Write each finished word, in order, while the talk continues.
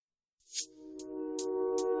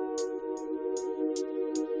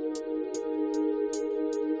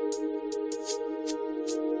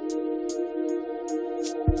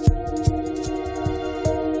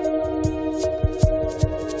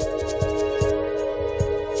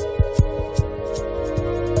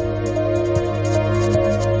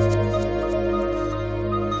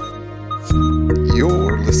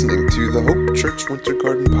Church Winter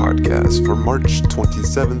Garden podcast for March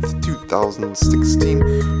 27th,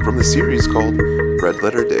 2016, from the series called Red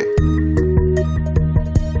Letter Day.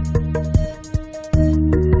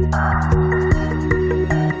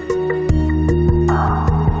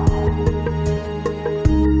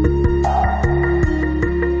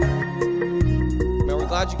 Man, we're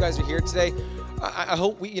glad you guys are here today. I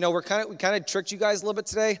hope we kind of tricked you guys a little bit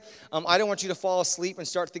today. I don't want you to fall asleep and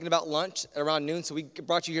start thinking about lunch at around noon, so we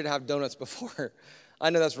brought you here to have donuts before. I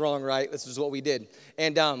know that's wrong, right? This is what we did.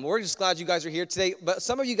 And we're just glad you guys are here today. But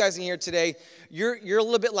some of you guys in here today, you're a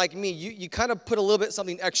little bit like me. You kind of put a little bit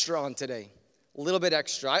something extra on today. A little bit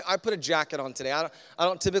extra. I put a jacket on today. I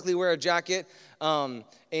don't typically wear a jacket,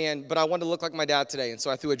 but I wanted to look like my dad today, and so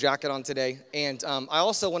I threw a jacket on today. And I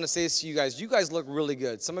also want to say this to you guys. You guys look really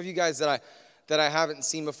good. Some of you guys that I haven't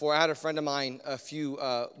seen before. I had a friend of mine a few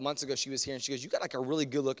months ago. She was here, and she goes, "You got like a really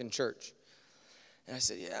good-looking church." And I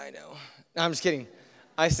said, "Yeah, I know." No, I'm just kidding.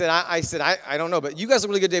 I said, I don't know, but you guys look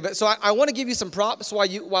really good today. But so I want to give you some props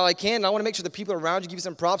while I can. And I want to make sure the people around you give you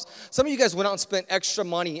some props. Some of you guys went out and spent extra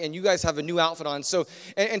money, and you guys have a new outfit on. So,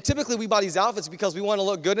 and typically we buy these outfits because we want to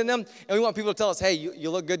look good in them, and we want people to tell us, "Hey, you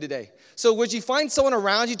look good today." So would you find someone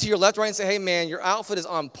around you to your left, right, and say, "Hey, man, your outfit is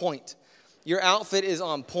on point. Your outfit is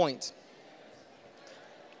on point."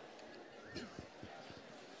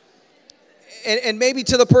 And maybe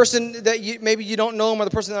to the person that maybe you don't know them, or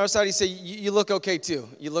the person on the other side, you say, you look okay too.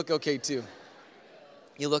 You look okay too.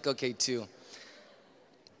 You look okay too.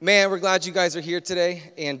 Man, we're glad you guys are here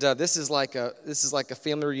today. And this is like a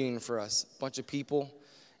family reunion for us. A bunch of people,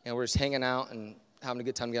 and we're just hanging out and having a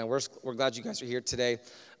good time together. We're glad you guys are here today.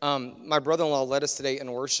 My brother-in-law led us today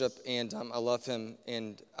in worship, and I love him.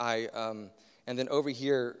 And and then over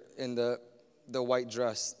here in the white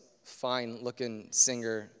dress, fine-looking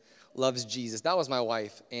singer, loves Jesus. That was my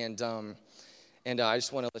wife, and I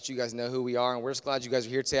just want to let you guys know who we are, and we're just glad you guys are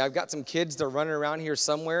here today. I've got some kids that are running around here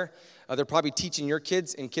somewhere. They're probably teaching your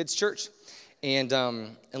kids in kids' church, and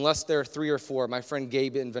unless they're 3 or 4, my friend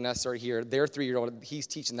Gabe and Vanessa are here. They're 3-year-old. He's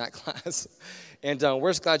teaching that class, and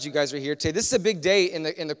we're just glad you guys are here today. This is a big day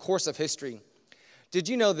in the course of history. Did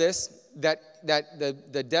you know this? That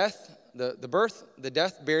the birth, the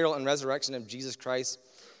death, burial, and resurrection of Jesus Christ,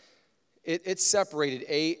 it separated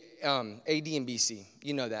AD and BC.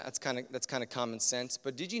 You know that. That's kind of common sense.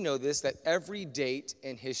 But did you know this? That every date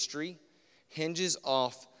in history hinges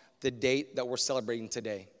off the date that we're celebrating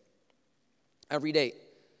today. Every date.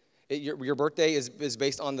 Your birthday is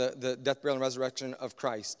based on the death, burial, and resurrection of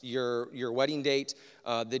Christ. Your wedding date,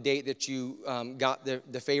 the date that you got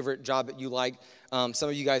the favorite job that you like. Some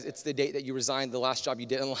of you guys, it's the date that you resigned the last job you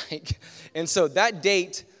didn't like. And so that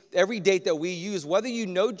date, every date that we use, whether you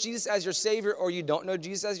know Jesus as your Savior or you don't know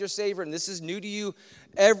Jesus as your Savior, and this is new to you,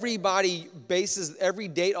 everybody bases every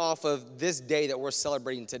date off of this day that we're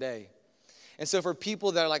celebrating today. And so for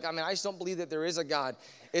people that are like, I just don't believe that there is a God,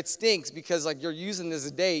 it stinks because like you're using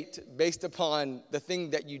this date based upon the thing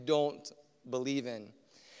that you don't believe in.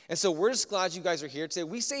 And so we're just glad you guys are here today.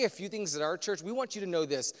 We say a few things at our church. We want you to know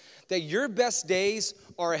this, that your best days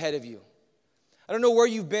are ahead of you. I don't know where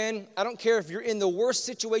you've been. I don't care if you're in the worst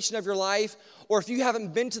situation of your life or if you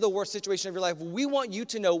haven't been to the worst situation of your life. We want you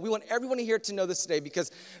to know, we want everyone here to know this today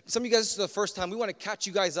because some of you guys, this is the first time. We want to catch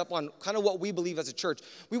you guys up on kind of what we believe as a church.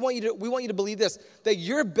 We want you to believe this, that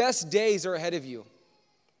your best days are ahead of you.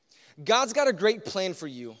 God's got a great plan for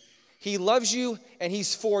you. He loves you and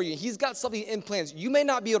He's for you. He's got something in plans. You may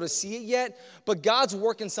not be able to see it yet, but God's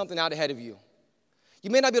working something out ahead of you. You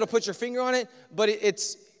may not be able to put your finger on it, but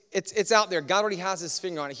it's out there. God already has His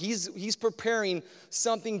finger on it. He's preparing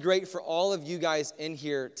something great for all of you guys in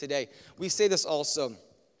here today. We say this also.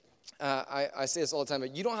 I say this all the time,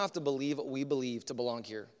 but you don't have to believe what we believe to belong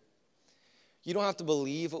here. You don't have to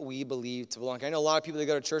believe what we believe to belong here. I know a lot of people that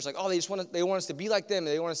go to church like, they want us to be like them.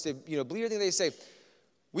 They want us to, believe everything they say.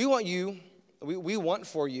 We want you. We want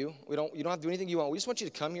for you. You don't have to do anything you want. We just want you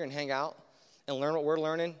to come here and hang out and learn what we're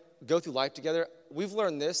learning. Go through life together. We've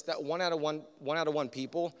learned this, that one out of one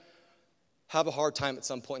people have a hard time at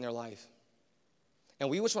some point in their life. And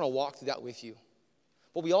we just want to walk through that with you.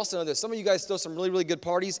 But we also know this. Some of you guys throw some really, really good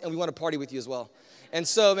parties, and we want to party with you as well. And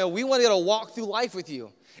so, man, we want to be able to walk through life with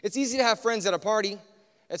you. It's easy to have friends at a party.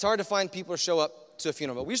 It's hard to find people to show up to a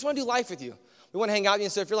funeral. But we just want to do life with you. We want to hang out with you.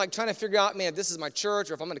 And so if you're like trying to figure out, man, if this is my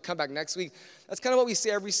church or if I'm going to come back next week, that's kind of what we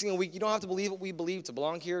say every single week. You don't have to believe what we believe to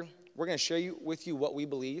belong here. We're going to share with you what we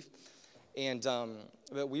believe. And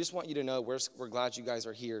but we just want you to know we're glad you guys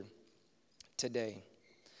are here today.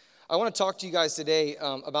 I want to talk to you guys today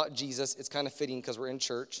about Jesus. It's kind of fitting because we're in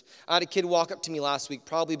church. I had a kid walk up to me last week,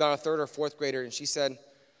 probably about a 3rd or 4th grader, and she said,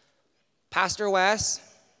 "Pastor Wes."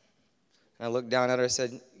 And I looked down at her. I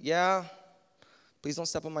said, yeah, please don't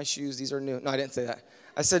step on my shoes. These are new. No, I didn't say that.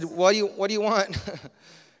 I said, what do you want?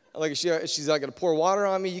 Like she's like going to pour water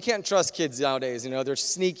on me. You can't trust kids nowadays, they're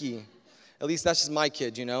sneaky. At least that's just my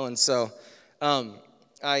kid, And so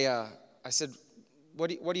I said, what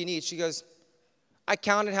do you need? She goes, I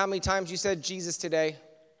counted how many times you said Jesus today.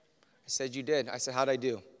 I said, you did. I said, how'd I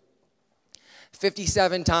do?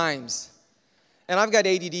 57 times. And I've got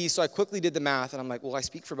ADD, so I quickly did the math, and I'm like, well, I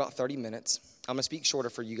speak for about 30 minutes. I'm going to speak shorter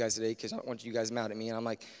for you guys today because I don't want you guys mad at me. And I'm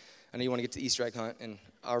like, I know you want to get to the Easter egg hunt, and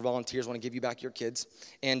our volunteers want to give you back your kids.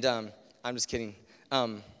 And I'm just kidding.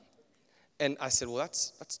 And I said, well,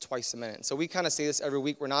 that's twice a minute. And so we kind of say this every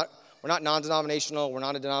week. We're not non-denominational. We're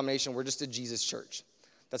not a denomination. We're just a Jesus church.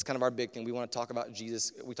 That's kind of our big thing. We want to talk about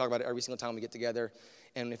Jesus. We talk about it every single time we get together.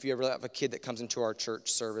 And if you ever have a kid that comes into our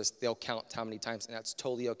church service, they'll count how many times, and that's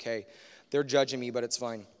totally okay. They're judging me, but it's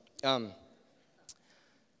fine.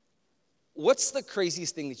 What's the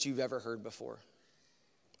craziest thing that you've ever heard before?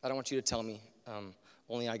 I don't want you to tell me.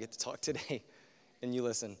 Only I get to talk today, and you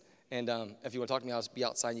listen. And if you want to talk to me, I'll just be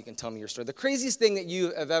outside and you can tell me your story. The craziest thing that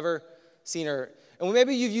you have ever seen or, and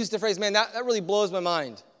maybe you've used the phrase, man, that really blows my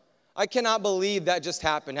mind. I cannot believe that just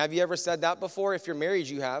happened. Have you ever said that before? If you're married,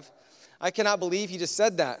 you have. I cannot believe he just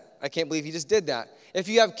said that. I can't believe he just did that. If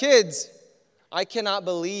you have kids, I cannot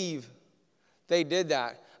believe they did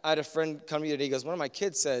that. I had a friend come to me today. He goes, one of my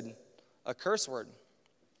kids said a curse word.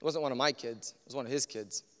 It wasn't one of my kids. It was one of his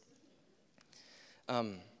kids.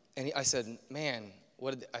 I said, man,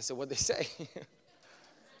 what did they say?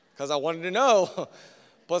 Because I wanted to know.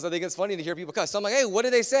 Plus, I think it's funny to hear people cuss. So I'm like, hey, what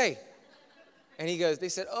did they say? And he goes, they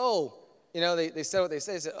said, oh. They said what they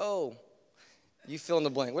said. They said, oh. You fill in the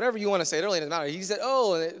blank. Whatever you want to say, it really doesn't matter. He said,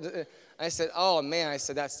 oh. And I said, oh, man. I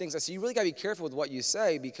said, that stinks. I said, you really got to be careful with what you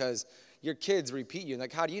say because your kids repeat you. And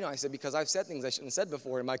like, how do you know? I said, because I've said things I shouldn't have said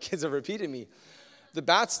before, and my kids have repeated me. The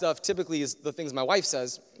bad stuff typically is the things my wife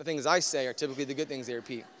says. The things I say are typically the good things they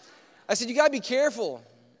repeat. I said, you got to be careful.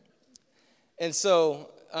 And so,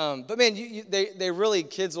 but man, they really,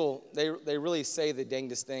 kids will, they really say the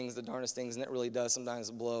dangest things, the darndest things, and it really does sometimes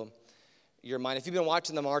blow your mind. If you've been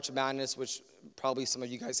watching the March Madness, which probably some of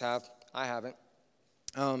you guys have, I haven't.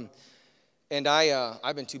 And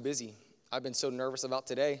I've been too busy. I've been so nervous about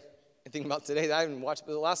today and thinking about today that I haven't watched.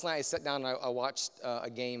 But last night I sat down and I watched a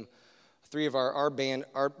game. 3 of our band,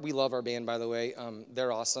 we love our band, by the way.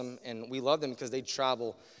 They're awesome, and we love them because they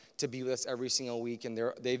travel to be with us every single week, and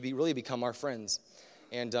they've really become our friends.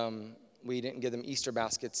 And we didn't give them Easter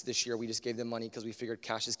baskets this year. We just gave them money because we figured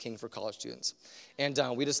cash is king for college students. And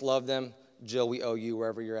we just love them. Jill, we owe you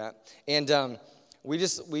wherever you're at. And we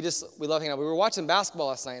love hanging out. We were watching basketball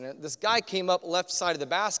last night, and this guy came up left side of the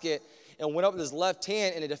basket and went up with his left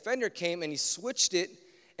hand, and a defender came and he switched it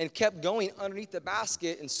and kept going underneath the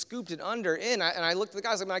basket and scooped it under in. And I looked at the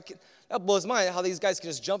guys, like, that blows my mind how these guys can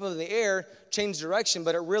just jump into the air, change direction,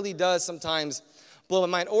 but it really does sometimes blow my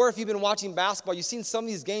mind. Or if you've been watching basketball, you've seen some of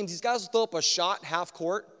these games, these guys will throw up a shot half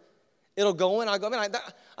court. It'll go in. I go, man,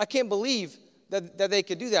 I can't believe that they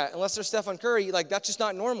could do that. Unless they're Stephen Curry, like that's just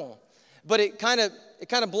not normal. But it kind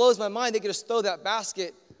of blows my mind. They could just throw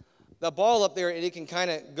the ball up there, and it can kind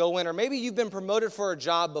of go in. Or maybe you've been promoted for a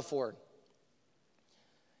job before.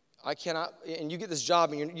 I cannot, and you get this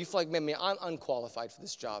job, and you feel like, man, I'm unqualified for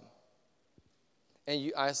this job.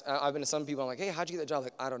 And I've been to some people, I'm like, hey, how'd you get that job?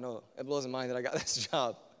 Like, I don't know. It blows my mind that I got this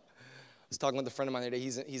job. I was talking with a friend of mine the other day.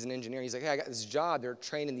 He's an engineer. He's like, hey, I got this job. They're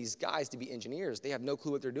training these guys to be engineers. They have no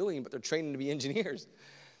clue what they're doing, but they're training to be engineers.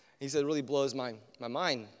 He said, it really blows my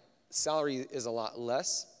mind. Salary is a lot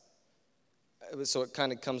less, so it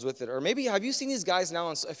kind of comes with it. Or maybe, have you seen these guys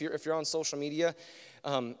now, if you're on social media?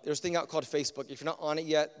 There's a thing out called Facebook. If you're not on it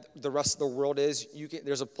yet, the rest of the world is.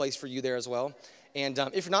 There's a place for you there as well. And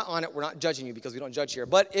if you're not on it, we're not judging you because we don't judge here.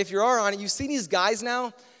 But if you are on it, you've seen these guys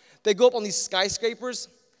now. They go up on these skyscrapers,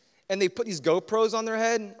 and they put these GoPros on their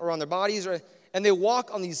head or on their bodies, and they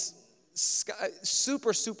walk on these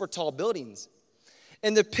super, super tall buildings.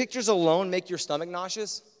 And the pictures alone make your stomach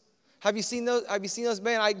nauseous. Have you seen those?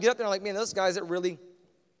 Man, I get up there and I'm like, man, those guys, it really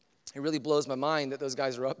blows my mind that those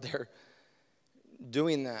guys are up there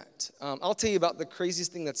doing that. I'll tell you about the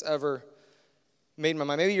craziest thing that's ever made my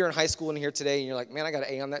mind. Maybe you're in high school in here today and you're like, man, I got an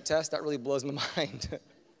A on that test. That really blows my mind.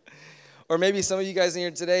 Or maybe some of you guys in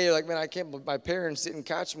here today, you're like, man, I can't believe my parents didn't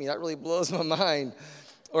catch me. That really blows my mind.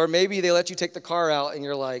 Or maybe they let you take the car out and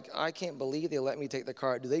you're like, I can't believe they let me take the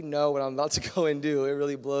car out. Do they know what I'm about to go and do? It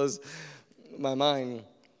really blows my mind.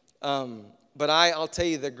 But I'll tell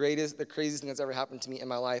you the craziest thing that's ever happened to me in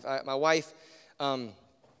my life. My wife,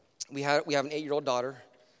 we have an 8-year-old daughter,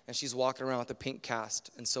 and she's walking around with a pink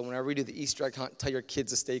cast. And so whenever we do the Easter egg hunt, tell your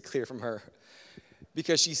kids to stay clear from her.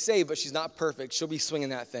 because she's saved, but she's not perfect. She'll be swinging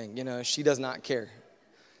that thing. She does not care.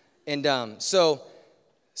 And so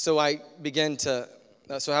I begin to,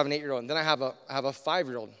 so I have an 8-year-old. And then I have a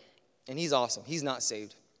 5-year-old, and he's awesome. He's not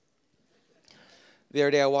saved. The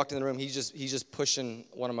other day I walked in the room, he's just pushing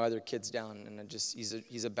one of my other kids down, and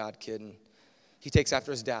he's a bad kid, and he takes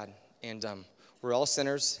after his dad. And we're all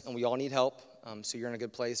sinners, and we all need help. So you're in a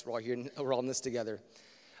good place. We're all here. We're all in this together.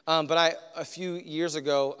 But a few years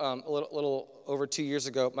ago, a little over 2 years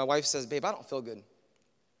ago, my wife says, "Babe, I don't feel good."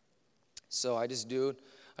 So I just do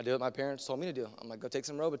what my parents told me to do. I'm like, "Go take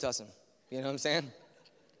some Robitussin." You know what I'm saying?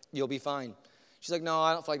 You'll be fine. She's like, "No,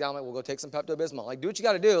 I don't feel like that." I'm like, "Well, go take some Pepto-Bismol." Like, do what you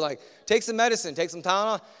got to do. Like, take some medicine, take some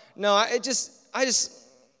Tylenol. No, I just,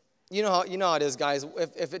 you know how it is, guys.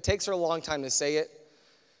 If it takes her a long time to say it,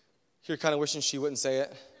 you're kind of wishing she wouldn't say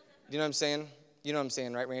it. You know what I'm saying? You know what I'm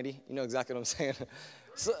saying, right, Randy? You know exactly what I'm saying.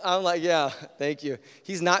 So I'm like, yeah, thank you.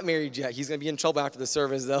 He's not married yet. He's going to be in trouble after the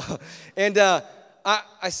service, though. And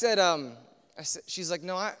I said, she's like,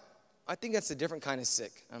 "No, I think that's a different kind of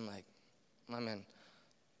sick." I'm like, "My man,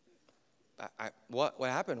 what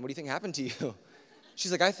happened? What do you think happened to you?"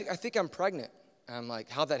 She's like, I think I'm pregnant." And I'm like,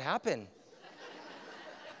 "How'd that happen?"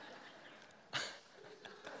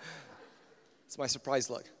 It's my surprise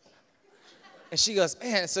look. And she goes,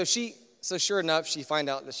 "Man," so sure enough, she find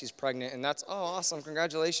out that she's pregnant, and that's, "Oh, awesome,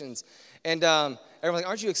 congratulations." And everyone's like,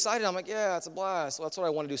 "Aren't you excited?" I'm like, "Yeah, it's a blast. Well, that's what I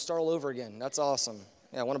want to do, start all over again. That's awesome.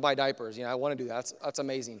 Yeah, I want to buy diapers. I want to do that. That's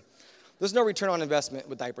amazing." There's no return on investment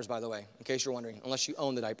with diapers, by the way, in case you're wondering, unless you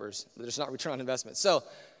own the diapers. There's not return on investment. So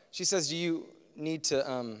she says, "Do you need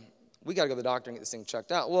to, we got to go to the doctor and get this thing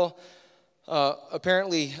checked out." Well,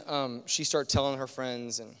 apparently she started telling her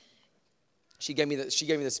friends, and she gave me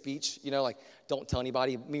the speech, like, "Don't tell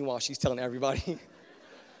anybody." Meanwhile, she's telling everybody.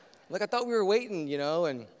 Like, "I thought we were waiting,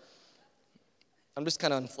 and I'm just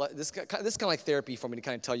kind of, this is kind of like therapy for me to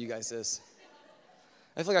kind of tell you guys this.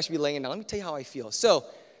 I feel like I should be laying down. Let me tell you how I feel. So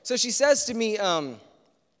she says to me, "Man,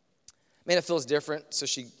 it feels different." So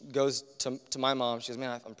she goes to my mom. She goes,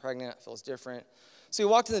 "Man, I'm pregnant. It feels different." So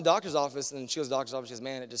we walked in the doctor's office, and she goes to the doctor's office. She goes,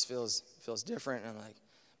 "Man, it just feels different." And I'm like,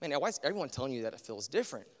 "Man, why is everyone telling you that it feels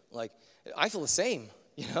different? Like, I feel the same,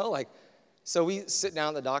 like." So we sit down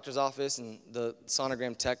at the doctor's office, and the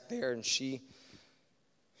sonogram tech there, and she's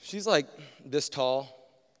like this tall,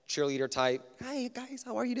 cheerleader type. "Hi, guys,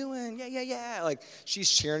 how are you doing? Yeah. Like, she's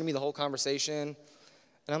cheering me the whole conversation.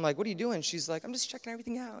 And I'm like, "What are you doing?" She's like, "I'm just checking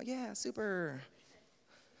everything out. Yeah, super."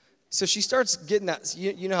 So she starts getting that,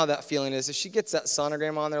 you know how that feeling is. So she gets that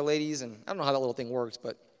sonogram on there, ladies, and I don't know how that little thing works,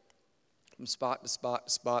 but from spot to spot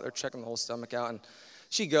to spot, they're checking the whole stomach out, and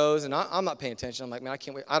she goes, and I'm not paying attention. I'm like, "Man, I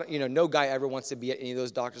can't wait." No guy ever wants to be at any of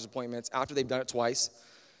those doctor's appointments after they've done it twice.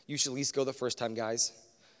 You should at least go the first time, guys,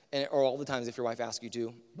 or all the times if your wife asks you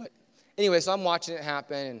to. But anyway, so I'm watching it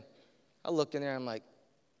happen, and I look in there, and I'm like,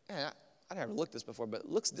 "Man, I never looked this before, but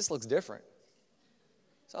this looks different."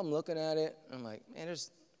 So I'm looking at it, and I'm like, "Man,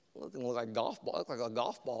 there's looking like a golf ball. It looks like a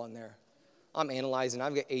golf ball in there." I'm analyzing.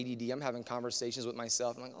 I've got ADD. I'm having conversations with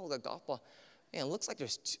myself. I'm like, "Oh, the golf ball. Man, it looks like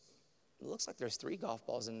there's 3 golf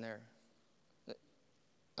balls in there."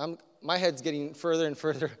 My head's getting further and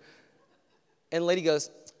further. And the lady goes,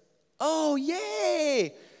 "Oh,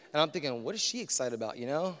 yay!" And I'm thinking, what is she excited about?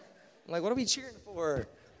 I'm like, "What are we cheering for?"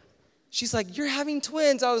 She's like, "You're having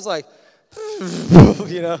twins." I was like,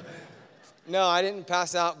 No, I didn't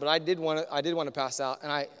pass out, but I did want to pass out.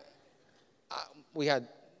 And we had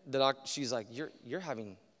the doctor. She's like, "You're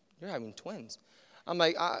having twins." I'm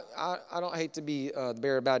like, I don't hate to be the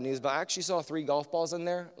bearer of bad news, but I actually saw 3 golf balls in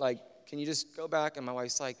there. Like, can you just go back? And my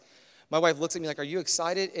wife looks at me like, "Are you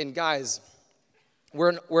excited?" And guys, we're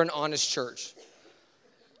an honest church.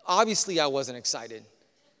 Obviously, I wasn't excited.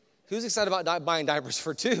 Who's excited about buying diapers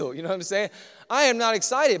for 2? You know what I'm saying? I am not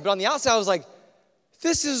excited. But on the outside, I was like,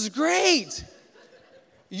 "This is great.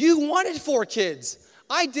 You wanted 4 kids.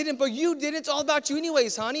 I didn't, but you did. It's all about you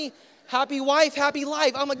anyways, honey. Happy wife, happy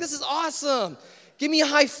life." I'm like, "This is awesome. Give me a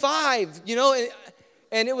high five."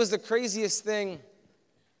 And it was the craziest thing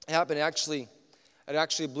happened. It actually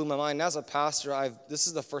blew my mind. And as a pastor, this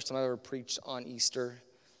is the first time I've ever preached on Easter.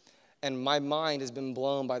 And my mind has been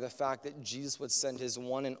blown by the fact that Jesus would send his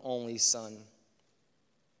one and only son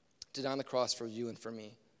to die on the cross for you and for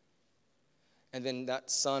me. And then that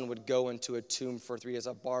son would go into a tomb for 3 days,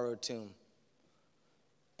 a borrowed tomb.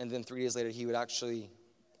 And then 3 days later, he would actually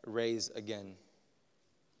raise again.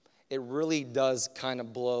 It really does kind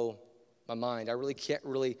of blow my mind. I really can't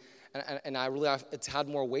really, and it's had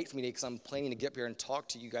more weight for me today because I'm planning to get up here and talk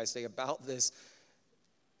to you guys today about this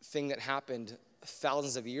thing that happened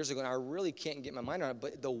thousands of years ago, and I really can't get my mind around it,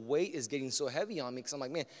 but the weight is getting so heavy on me because I'm like,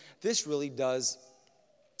 man, this really does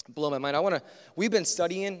blow my mind. We've been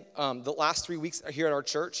studying the last 3 weeks here at our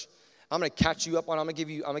church. I'm going to catch you up on, I'm going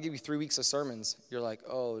to give you 3 weeks of sermons. You're like,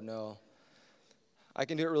 oh no. I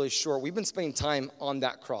can do it really short. We've been spending time on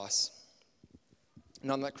that cross.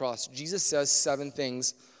 And on that cross, Jesus says 7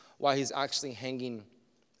 things while he's actually hanging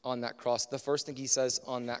on that cross. The first thing he says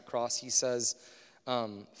on that cross, he says,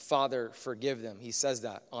 Father, forgive them. He says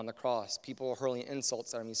that on the cross. People are hurling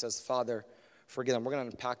insults at him. He says, Father, forgive them. We're going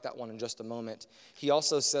to unpack that one in just a moment. He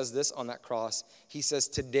also says this on that cross. He says,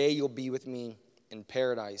 today you'll be with me in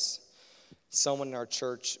paradise. Someone in our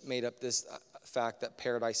church made up this fact that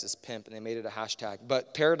paradise is pimp, and they made it a hashtag.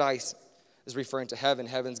 But paradise is referring to heaven.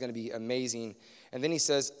 Heaven's going to be amazing. And then he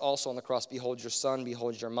says also on the cross, behold your son,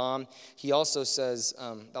 behold your mom. He also says,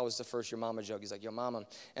 that was the first your mama joke. He's like, your mama.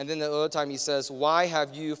 And then the other time he says, why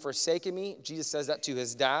have you forsaken me? Jesus says that to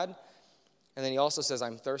his dad. And then he also says,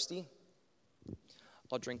 I'm thirsty.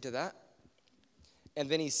 I'll drink to that. And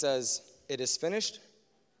then he says, it is finished.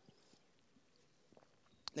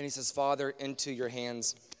 Then he says, Father, into your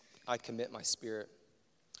hands I commit my spirit.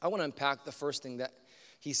 I want to unpack the first thing that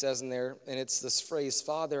he says in there, and it's this phrase,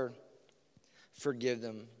 Father, forgive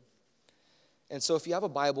them. And so if you have a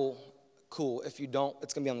Bible, cool. If you don't,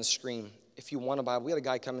 it's going to be on the screen. If you want a Bible, we had a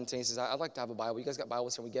guy come in today and says, I'd like to have a Bible. You guys got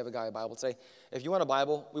Bibles here? We gave a guy a Bible today. If you want a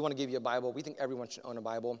Bible, we want to give you a Bible. We think everyone should own a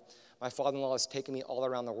Bible. My father-in-law has taken me all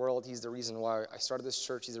around the world. He's the reason why I started this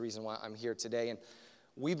church. He's the reason why I'm here today. And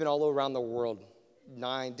we've been all around the world.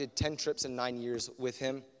 Did 10 trips in 9 years with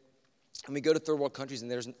him. And we go to third world countries,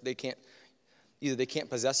 and they can't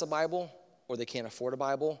possess a Bible, or they can't afford a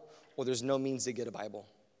Bible, or there's no means to get a Bible.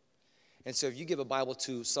 And so if you give a Bible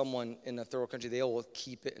to someone in a third world country, they will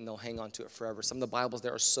keep it and they'll hang on to it forever. Some of the Bibles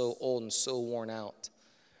there are so old and so worn out.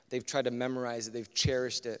 They've tried to memorize it. They've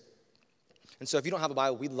cherished it. And so if you don't have a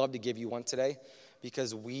Bible, we'd love to give you one today,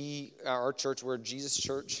 because our church, we're a Jesus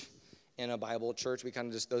church and a Bible church. We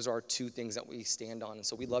kind of those are our 2 things that we stand on. And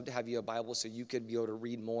so we'd love to have you a Bible so you could be able to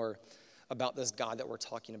read more about this God that we're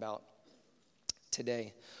talking about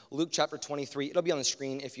today. Luke chapter 23, it'll be on the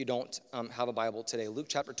screen if you don't have a Bible today. Luke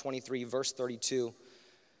chapter 23, verse 32,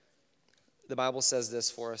 the Bible says this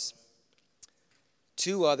for us.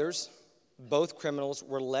 2 others, both criminals,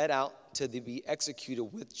 were led out to be executed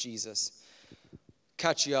with Jesus.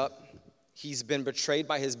 Catch you up. He's been betrayed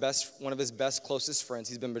by one of his best, closest friends.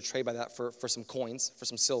 He's been betrayed by that for some coins, for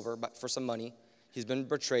some silver, for some money. He's been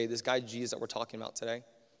betrayed. This guy Jesus that we're talking about today.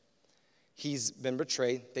 He's been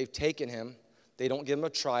betrayed. They've taken him. They don't give him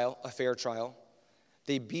a fair trial.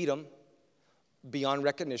 They beat him beyond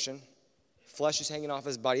recognition. Flesh is hanging off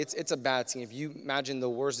his body. It's a bad scene. If you imagine the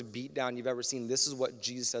worst beat down you've ever seen, this is what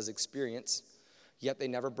Jesus has experienced. Yet they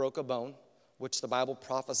never broke a bone, which the Bible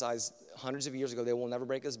prophesies hundreds of years ago. They will never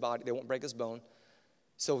break his body. They won't break his bone.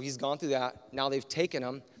 So he's gone through that. Now they've taken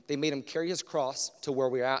him. They made him carry his cross to where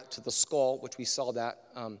we're at, to the skull, which we saw that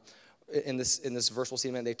in this verse we'll see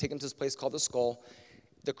in a minute. They've taken him to this place called the skull.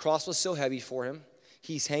 The cross was so heavy for him.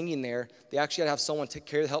 He's hanging there. They actually had to have someone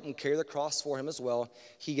help him carry the cross for him as well.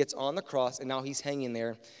 He gets on the cross, and now he's hanging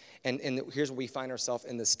there. And here's where we find ourselves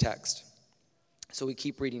in this text. So we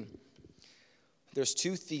keep reading. There's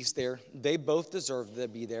 2 thieves there. They both deserved to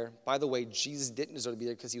be there. By the way, Jesus didn't deserve to be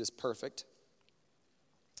there because he was perfect.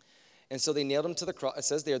 And so they nailed him to the cross. It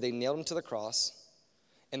says there, they nailed him to the cross.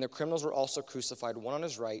 And the criminals were also crucified, one on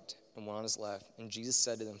his right and one on his left. And Jesus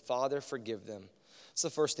said to them, Father, forgive them. It's the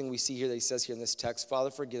first thing we see here that he says here in this text. Father,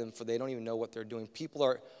 forgive them, for they don't even know what they're doing. People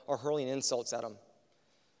are hurling insults at him.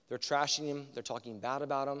 They're trashing him. They're talking bad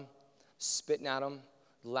about him, spitting at him,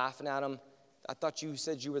 laughing at him. I thought you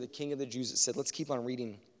said you were the king of the Jews. It said, let's keep on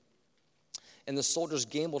reading. And the soldiers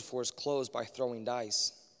gambled for his clothes by throwing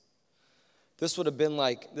dice. This would have been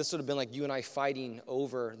like you and I fighting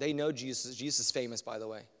over. They know Jesus. Jesus is famous, by the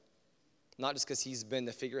way. Not just because he's been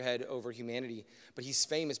the figurehead over humanity, but he's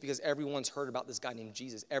famous because everyone's heard about this guy named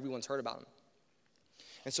Jesus. Everyone's heard about him.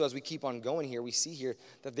 And so as we keep on going here, we see here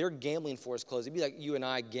that they're gambling for his clothes. It'd be like you and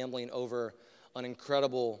I gambling over an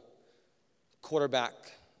incredible quarterback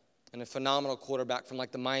and a phenomenal quarterback from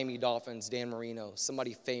like the Miami Dolphins, Dan Marino,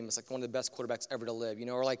 somebody famous, like one of the best quarterbacks ever to live,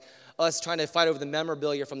 or like us trying to fight over the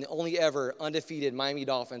memorabilia from the only ever undefeated Miami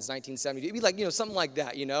Dolphins, 1970. It'd be like, something like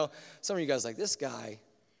that, Some of you guys like, this guy,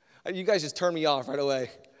 you guys just turn me off right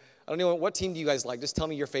away. I don't know, what team do you guys like? Just tell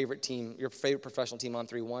me your favorite team, your favorite professional team on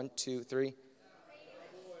 3. 1, 2, 3.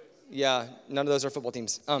 Yeah, none of those are football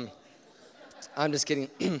teams. I'm just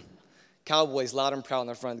kidding. Cowboys, loud and proud on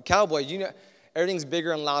the front. The Cowboys, everything's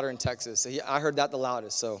bigger and louder in Texas. So I heard that the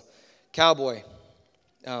loudest. So, Cowboy.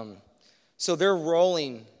 So they're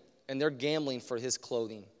rolling and they're gambling for his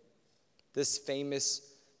clothing.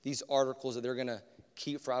 These articles that they're going to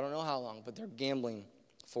keep for I don't know how long, but they're gambling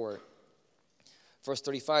for it. Verse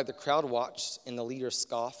 35, the crowd watched and the leader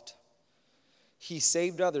scoffed. He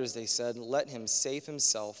saved others, they said. Let him save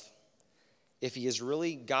himself. If he is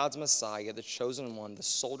really God's Messiah, the chosen one, the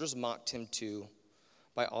soldiers mocked him too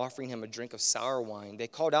by offering him a drink of sour wine. They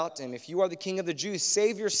called out to him, if you are the king of the Jews,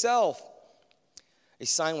 save yourself. A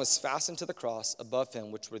sign was fastened to the cross above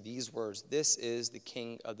him, which were these words, this is the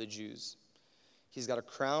King of the Jews. He's got a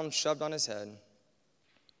crown shoved on his head.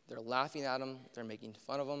 They're laughing at him. They're making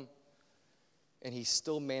fun of him. And he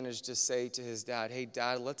still managed to say to his dad, hey,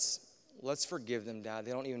 Dad, let's forgive them, Dad.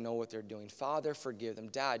 They don't even know what they're doing. Father, forgive them.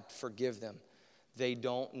 Dad, forgive them. They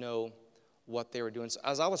don't know what they were doing. So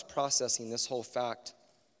as I was processing this whole fact,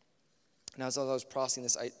 and as I was processing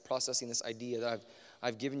this idea that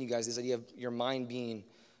I've given you guys, this idea of your mind being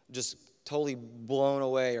just totally blown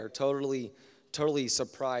away or totally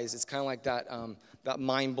surprised. It's kind of like that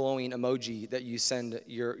mind-blowing emoji that you send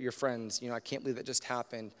your friends. I can't believe that just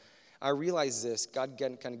happened. I realize this. God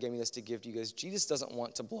kind of gave me this to give to you guys. Jesus doesn't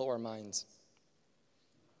want to blow our minds.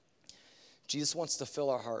 Jesus wants to fill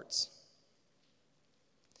our hearts.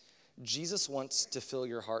 Jesus wants to fill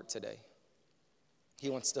your heart today. He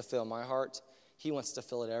wants to fill my heart. He wants to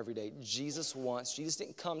fill it every day. Jesus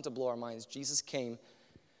didn't come to blow our minds. Jesus came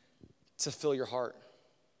to fill your heart.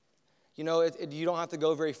 You don't have to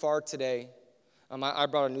go very far today. I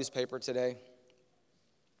brought a newspaper today,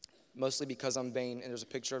 mostly because I'm vain, and there's a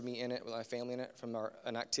picture of me in it with my family in it from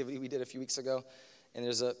an activity we did a few weeks ago. And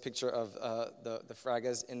there's a picture of the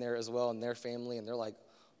Fragas in there as well and their family, and they're like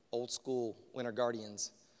old school Winter Guardians.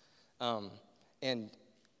 And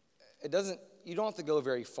you don't have to go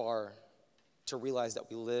very far to realize that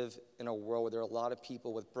we live in a world where there are a lot of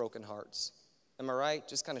people with broken hearts. Am I right?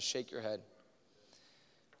 Just kind of shake your head.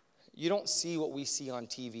 You don't see what we see on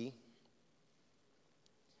TV.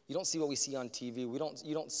 You don't see what we see on TV.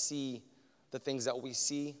 You don't see the things that we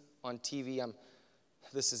see on TV.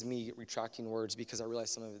 This is me retracting words because I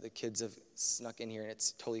realize some of the kids have snuck in here, and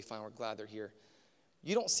it's totally fine. We're glad they're here.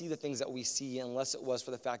 You don't see the things that we see unless it was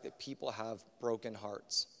for the fact that people have broken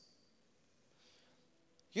hearts.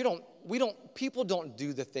 People don't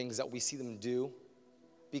do the things that we see them do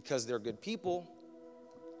because they're good people.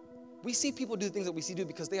 We see people do the things that we see do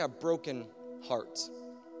because they have broken hearts.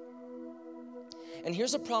 And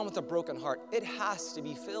here's the problem with a broken heart. It has to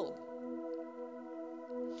be filled.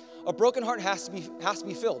 A broken heart has to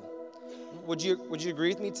be filled. Would you agree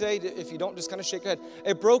with me today? If you don't, just kind of shake your head.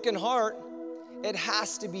 A broken heart, it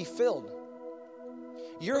has to be filled.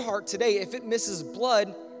 Your heart today, if it misses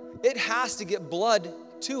blood, it has to get blood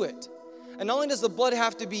to it. And not only does the blood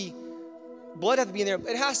have to be in there,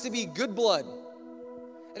 it has to be good blood.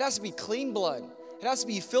 It has to be clean blood. It has to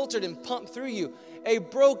be filtered and pumped through you. A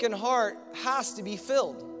broken heart has to be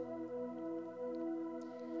filled.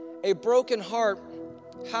 A broken heart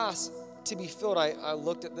has to be filled. I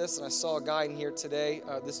looked at this and I saw a guy in here today,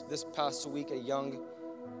 this past week, a young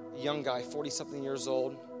guy, 40-something years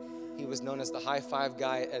old. He was known as the high five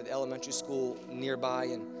guy at the elementary school nearby,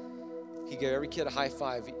 and he gave every kid a high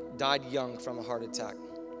five. He died young from a heart attack.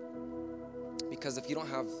 Because if you don't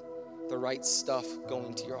have the right stuff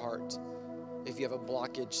going to your heart, if you have a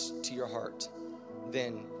blockage to your heart,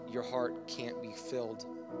 then your heart can't be filled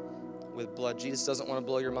with blood. Jesus doesn't want to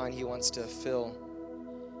blow your mind. He wants to fill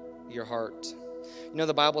your heart.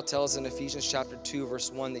 The Bible tells in Ephesians chapter 2,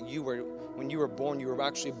 verse 1, that when you were born, you were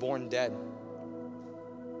actually born dead.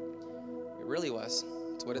 It really was.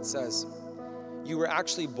 That's what it says. You were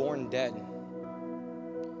actually born dead.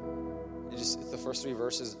 It's the first three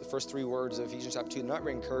verses, the first three words of Ephesians chapter 2, not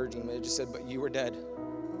very encouraging, but it just said, but you were dead.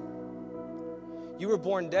 You were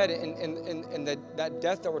born dead, and that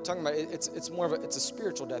death that we're talking about, it's a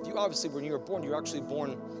spiritual death. You obviously, when you were born, you were actually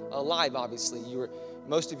born alive, obviously.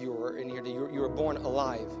 Most of you were in here, you were born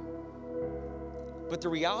alive. But the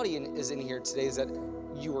reality is in here today is that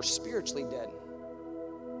you were spiritually dead.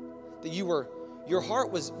 That your heart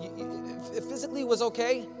was, physically was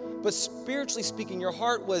okay, but spiritually speaking, your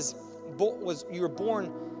heart you were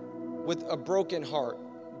born with a broken heart,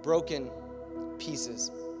 broken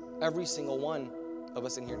pieces. Every single one of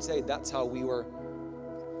us in here today, that's how we were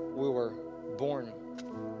born.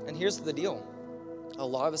 And here's the deal. A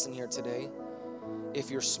lot of us in here today, if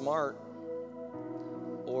you're smart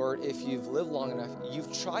or if you've lived long enough,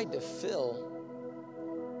 you've tried to fill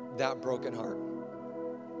that broken heart.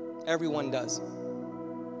 Everyone does.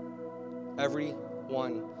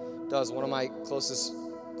 Everyone does. One of my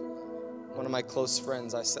close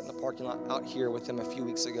friends, I sat in the parking lot out here with him a few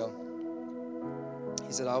weeks ago.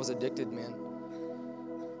 He said, I was addicted, man.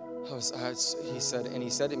 He said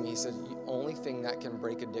to me, the only thing that can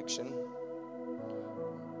break addiction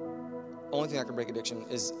only thing that can break addiction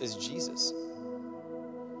is Jesus.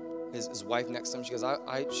 His wife next to him, she goes,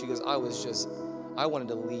 I wanted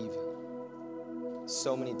to leave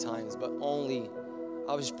so many times, but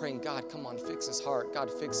I was just praying, God, come on, fix his heart. God,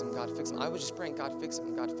 fix him. God, fix him. I was just praying, God, fix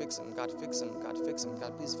him. God, fix him. God, fix him. God, fix him.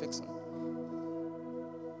 God, please fix him.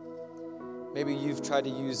 Maybe you've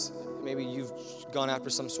gone after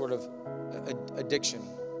some sort of addiction.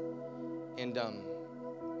 And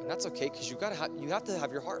that's okay, because you have to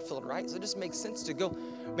have your heart filled, right? So it just makes sense to go.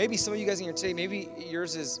 Maybe some of you guys in here today, maybe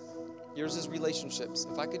yours is relationships.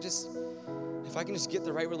 If I can just get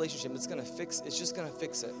the right relationship, it's just gonna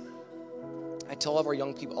fix it. I tell all of our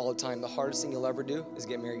young people all the time, the hardest thing you'll ever do is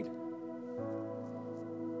get married.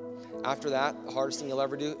 After that, the hardest thing you'll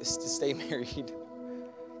ever do is to stay married,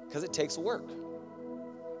 because it takes work.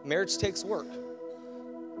 Marriage takes work.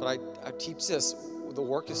 But I teach this, the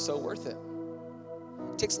work is so worth it.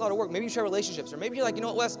 It takes a lot of work. Maybe you try relationships, or maybe you're like, you know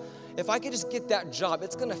what, Wes, if I could just get that job,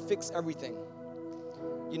 it's gonna fix everything.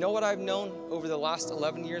 You know what I've known over the last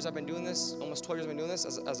 11 years I've been doing this, almost 12 years I've been doing this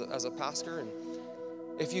as a pastor, and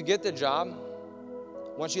if you get the job,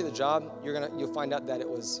 once you get the job, you'll find out that it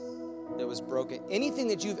was broken. Anything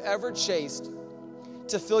that you've ever chased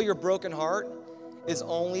to fill your broken heart is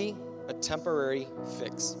only a temporary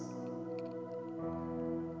fix.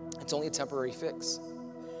 It's only a temporary fix.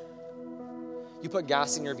 You put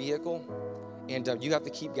gas in your vehicle, and you have to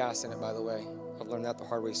keep gas in it, by the way. I've learned that the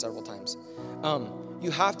hard way several times.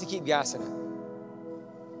 You have to keep gas in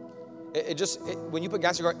it. When you put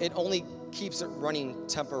gas in your car, it only keeps it running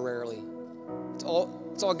temporarily. It's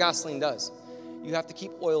all gasoline does. You have to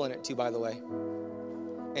keep oil in it too, by the way.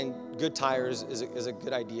 And good tires is a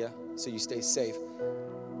good idea, so you stay safe.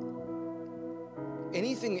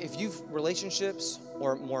 Anything, if you've relationships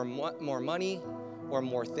or more money or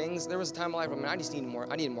more things, there was a time in my life, I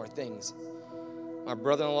needed more things. My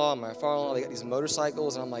brother-in-law and my father-in-law, they got these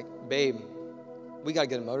motorcycles, and I'm like, babe, we got to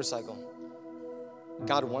get a motorcycle.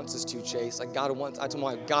 God wants us to, Chase. I told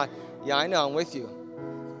my wife, God, yeah, I know, I'm with you.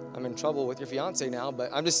 I'm in trouble with your fiance now,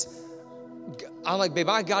 but I'm like, babe,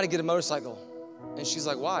 I got to get a motorcycle. And she's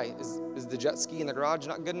like, why? Is the jet ski in the garage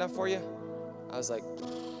not good enough for you? I was like,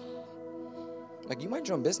 you might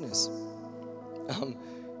your own business.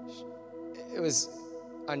 It was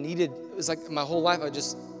like my whole life,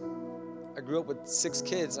 I grew up with 6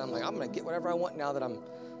 kids. I'm like, I'm going to get whatever I want now that I'm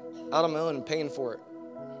out on my own and paying for it.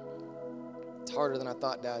 It's harder than I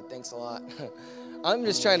thought, Dad. Thanks a lot. I'm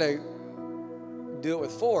just trying to do it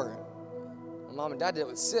with 4. My mom and dad did it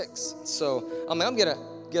with 6. So I'm like, I'm going to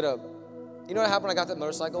get you know what happened when I got that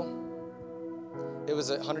motorcycle? It was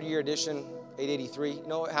a 100-year edition, 883. You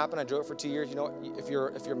know what happened? I drove it for 2 years. You know what? If you're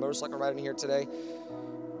a motorcycle riding here today,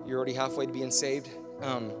 you're already halfway to being saved.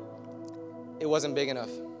 It wasn't big enough.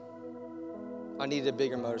 I needed a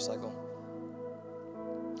bigger motorcycle.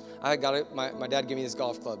 I got it. My dad gave me these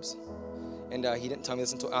golf clubs, and he didn't tell me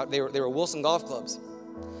this until they were Wilson golf clubs.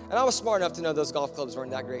 And I was smart enough to know those golf clubs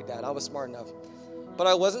weren't that great, Dad. I was smart enough. But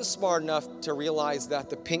I wasn't smart enough to realize that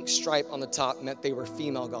the pink stripe on the top meant they were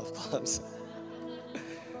female golf clubs.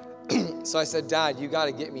 So I said, Dad, you got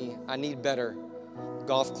to get me, I need better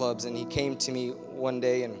golf clubs. And he came to me one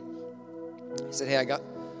day and he said, hey, I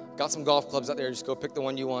got some golf clubs out there. Just go pick the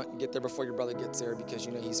one you want. Get there before your brother gets there, because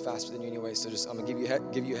you know he's faster than you anyway. So I'm going to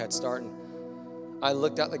give you a head start. And I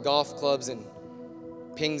looked at the golf clubs and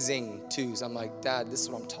Ping Zing 2s. I'm like, Dad, this is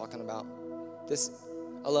what I'm talking about.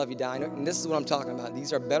 I love you, Dad. And this is what I'm talking about.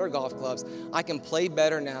 These are better golf clubs. I can play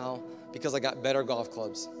better now because I got better golf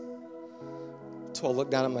clubs. So I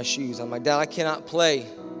looked down at my shoes. I'm like, Dad, I cannot play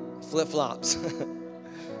flip-flops.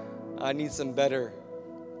 I need some better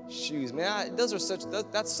shoes. Man,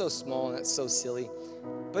 that's so small and that's so silly.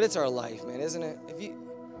 But it's our life, man, isn't it?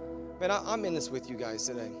 I'm in this with you guys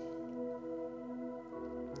today.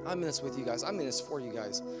 I'm in this with you guys. I'm in this for you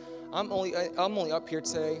guys. I'm only up here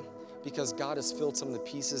today because God has filled some of the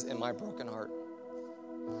pieces in my broken heart.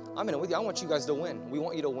 I'm in it with you. I want you guys to win. We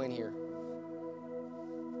want you to win here.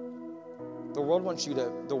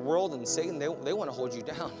 The world and Satan, they want to hold you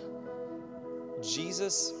down.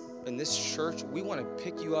 Jesus and this church, we want to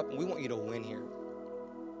pick you up and we want you to win here.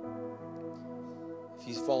 If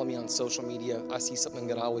you follow me on social media, I see something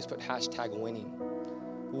that I always put #winning.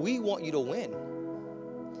 We want you to win.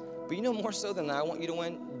 But you know, more so than I want you to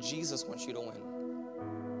win, Jesus wants you to win.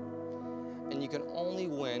 And you can only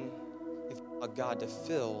win if you allow God to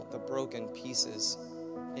fill the broken pieces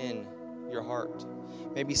in your heart.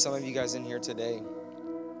 Maybe some of you guys in here today,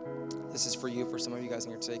 this is for you, for some of you guys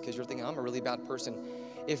in here today, because you're thinking, I'm a really bad person.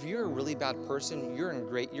 If you're a really bad person, you're in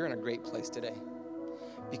a great place today.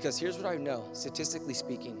 Because here's what I know, statistically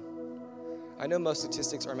speaking. I know most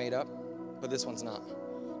statistics are made up, but this one's not.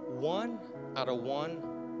 1 out of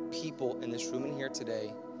 1 people in this room in here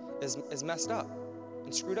today is messed up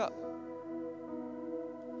and screwed up.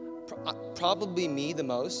 Probably me the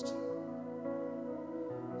most.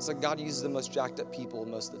 It's like God uses the most jacked up people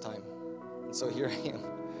most of the time. And so here I am.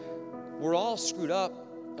 We're all screwed up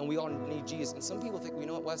and we all need Jesus. And some people think, you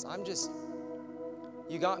know what, Wes,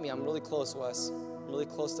 you got me. I'm really close, Wes. I'm really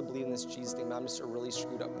close to believing this Jesus thing, but I'm just a really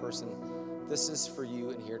screwed up person. This is for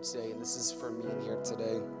you in here today, and this is for me in here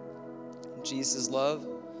today. Jesus' love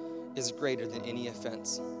is greater than any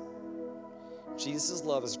offense. Jesus'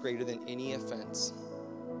 love is greater than any offense.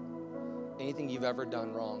 Anything you've ever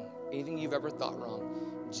done wrong, anything you've ever thought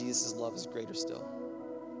wrong, Jesus' love is greater still.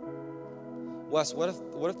 Wes, what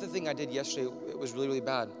if the thing I did yesterday, it was really, really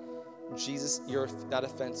bad? Jesus, that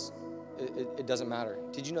offense, it doesn't matter.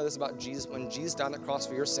 Did you know this about Jesus? When Jesus died on the cross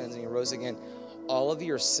for your sins and he rose again, all of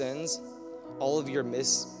your sins, all of your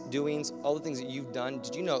misdoings, all the things that you've done,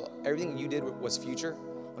 did you know everything you did was future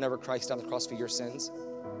whenever Christ died on the cross for your sins?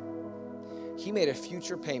 He made a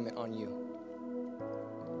future payment on you.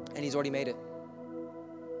 And he's already made it.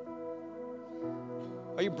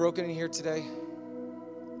 Are you broken in here today?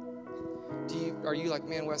 Are you like,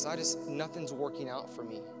 man, Wes, nothing's working out for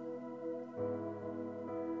me?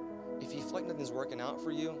 If you feel like nothing's working out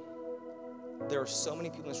for you, there are so many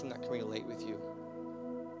people in this room that can relate with you.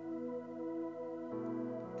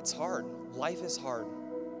 It's hard. Life is hard.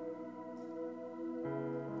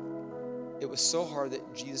 It was so hard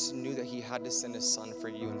that Jesus knew that he had to send his son for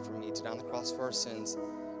you and for me to die on the cross for our sins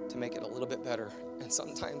to make it a little bit better. And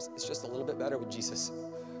sometimes it's just a little bit better with Jesus.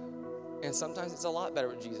 And sometimes it's a lot better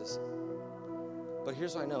with Jesus. But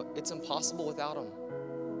here's what I know. It's impossible without him.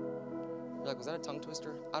 You're like, was that a tongue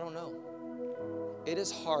twister? I don't know. It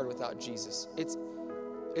is hard without Jesus.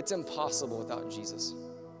 It's impossible without Jesus.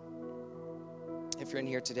 If you're in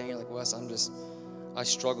here today and you're like, Wes, I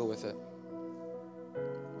struggle with it.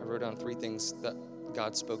 I wrote down 3 things that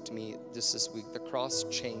God spoke to me just this week. The cross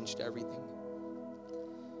changed everything.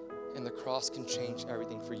 And the cross can change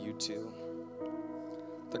everything for you too.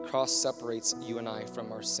 The cross separates you and I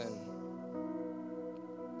from our sin.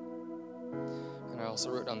 And I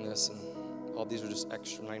also wrote down this, and all these are just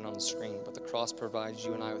extra writing on the screen, but the cross provides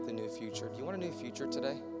you and I with a new future. Do you want a new future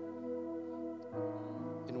today?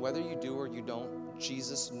 And whether you do or you don't,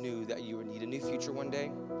 Jesus knew that you would need a new future one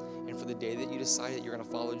day. And for the day that you decide that you're going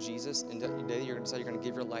to follow Jesus, and the day that you're going to decide you're going to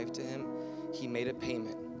give your life to him, he made a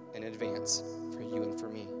payment in advance for you and for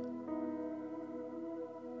me.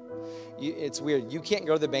 It's weird. You can't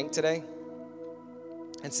go to the bank today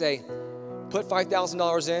and say, put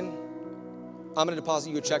 $5,000 in. I'm going to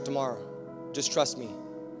deposit you a check tomorrow. Just trust me.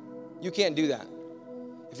 You can't do that.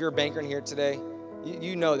 If you're a banker in here today,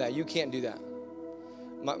 you know that. You can't do that.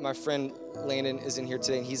 My friend Landon is in here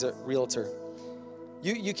today, and he's a realtor.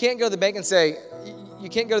 You can't go to the bank and say,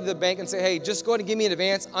 hey, just go ahead and give me an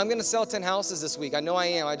advance. I'm going to sell 10 houses this week. I know I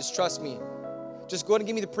am. Just trust me. Just go ahead and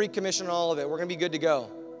give me the pre-commission on all of it. We're going to be good to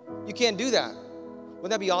go. You can't do that.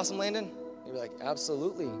 Wouldn't that be awesome, Landon? You'd be like,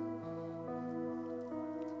 absolutely.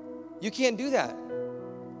 You can't do that.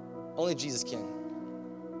 Only Jesus can.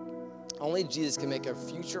 Only Jesus can make a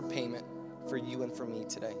future payment for you and for me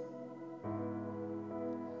today.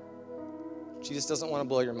 Jesus doesn't want to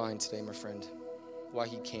blow your mind today, my friend. Why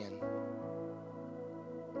he can.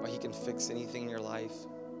 Why he can fix anything in your life.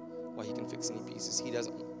 Why he can fix any pieces. He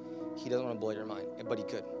doesn't want to blow your mind, but he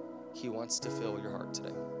could. He wants to fill your heart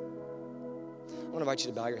today. I want to invite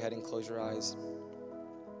you to bow your head and close your eyes.